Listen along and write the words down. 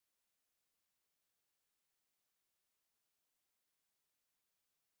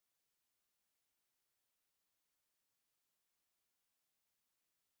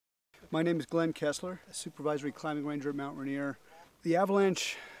My name is Glenn Kessler, a supervisory climbing ranger at Mount Rainier. The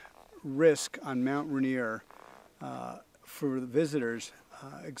avalanche risk on Mount Rainier for the visitors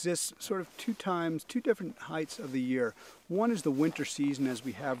exists sort of two different heights of the year. One is the winter season, as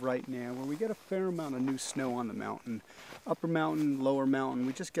we have right now, where we get a fair amount of new snow on the mountain. Upper mountain, lower mountain,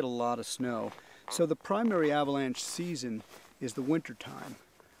 we just get a lot of snow. So the primary avalanche season is the winter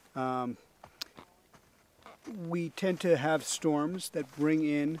time. We tend to have storms that bring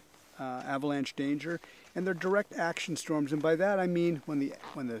in avalanche danger, and they're direct action storms, and by that I mean when the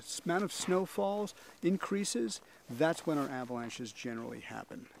amount of snow falls increases, that's when our avalanches generally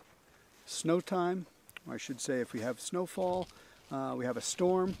happen. Snow time, or I should say if we have snowfall, we have a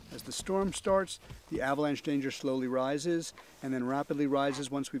storm. As the storm starts, the avalanche danger slowly rises and then rapidly rises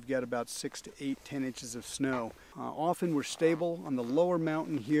once we've got about 6 to 8, 10 inches of snow. Often we're stable on the lower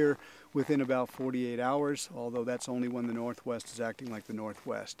mountain here within about 48 hours, although that's only when the northwest is acting like the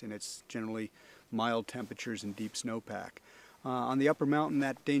northwest, and it's generally mild temperatures and deep snowpack. On the upper mountain,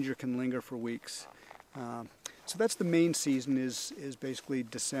 that danger can linger for weeks. So that's the main season, is basically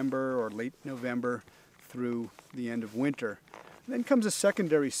December or late November through the end of winter. Then comes a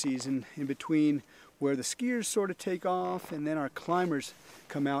secondary season in between, where the skiers sort of take off and then our climbers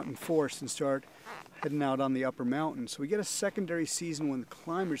come out in force and start heading out on the upper mountain. So we get a secondary season when the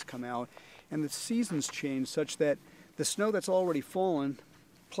climbers come out, and the seasons change such that the snow that's already fallen,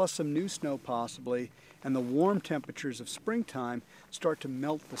 plus some new snow possibly, and the warm temperatures of springtime start to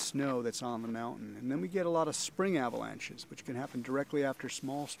melt the snow that's on the mountain. And then we get a lot of spring avalanches, which can happen directly after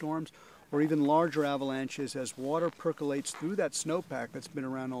small storms, or even larger avalanches as water percolates through that snowpack that's been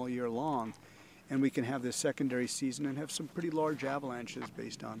around all year long. And we can have this secondary season and have some pretty large avalanches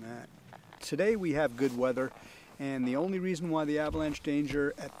based on that. Today we have good weather, and the only reason why the avalanche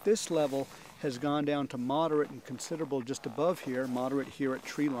danger at this level has gone down to moderate and considerable just above here, moderate here at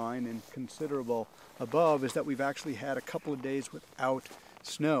tree line and considerable above, is that we've actually had a couple of days without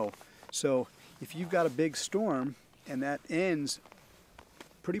snow. So if you've got a big storm and that ends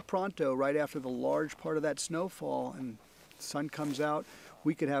pretty pronto right after the large part of that snowfall and the sun comes out,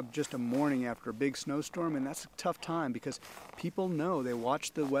 we could have just a morning after a big snowstorm, and that's a tough time because people know, they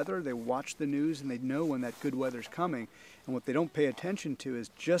watch the weather, they watch the news, and they know when that good weather's coming. And what they don't pay attention to is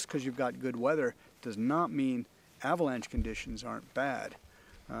just because you've got good weather does not mean avalanche conditions aren't bad.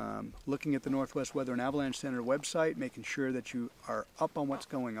 Looking at the Northwest Weather and Avalanche Center website, making sure that you are up on what's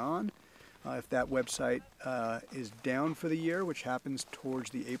going on. If that website is down for the year, which happens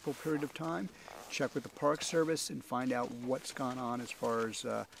towards the April period of time, check with the Park Service and find out what's gone on as far as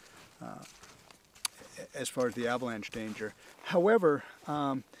the avalanche danger. However,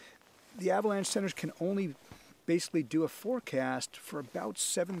 the avalanche centers can only basically do a forecast for about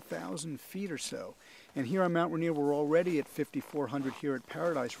 7,000 feet or so. And here on Mount Rainier, we're already at 5,400 here at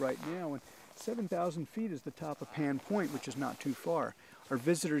Paradise right now, and 7,000 feet is the top of Pan Point, which is not too far. Our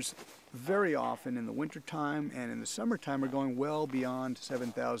visitors very often in the wintertime and in the summertime are going well beyond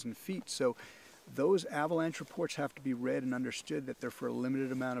 7,000 feet. So those avalanche reports have to be read and understood that they're for a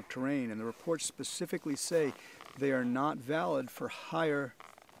limited amount of terrain. And the reports specifically say they are not valid for higher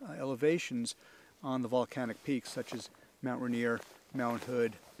elevations on the volcanic peaks, such as Mount Rainier, Mount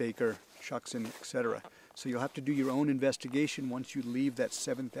Hood, Baker, Shuckson, etc. So you'll have to do your own investigation once you leave that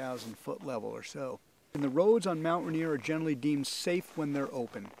 7,000 foot level or so. And the roads on Mount Rainier are generally deemed safe when they're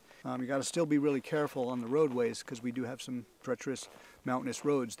open. You got to still be really careful on the roadways because we do have some treacherous mountainous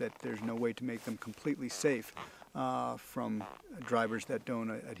roads that there's no way to make them completely safe from drivers that don't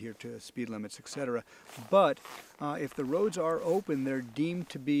adhere to speed limits, etc. But if the roads are open, they're deemed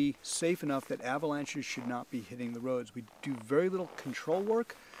to be safe enough that avalanches should not be hitting the roads. We do very little control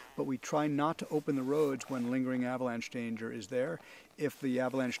work, but we try not to open the roads when lingering avalanche danger is there. If the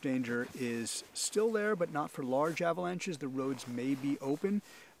avalanche danger is still there, but not for large avalanches, the roads may be open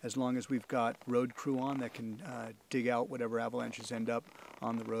as long as we've got road crew on that can dig out whatever avalanches end up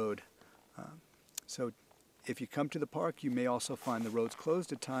on the road. So if you come to the park, you may also find the roads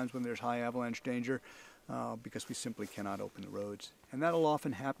closed at times when there's high avalanche danger because we simply cannot open the roads. And that'll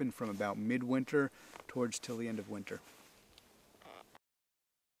often happen from about midwinter towards till the end of winter.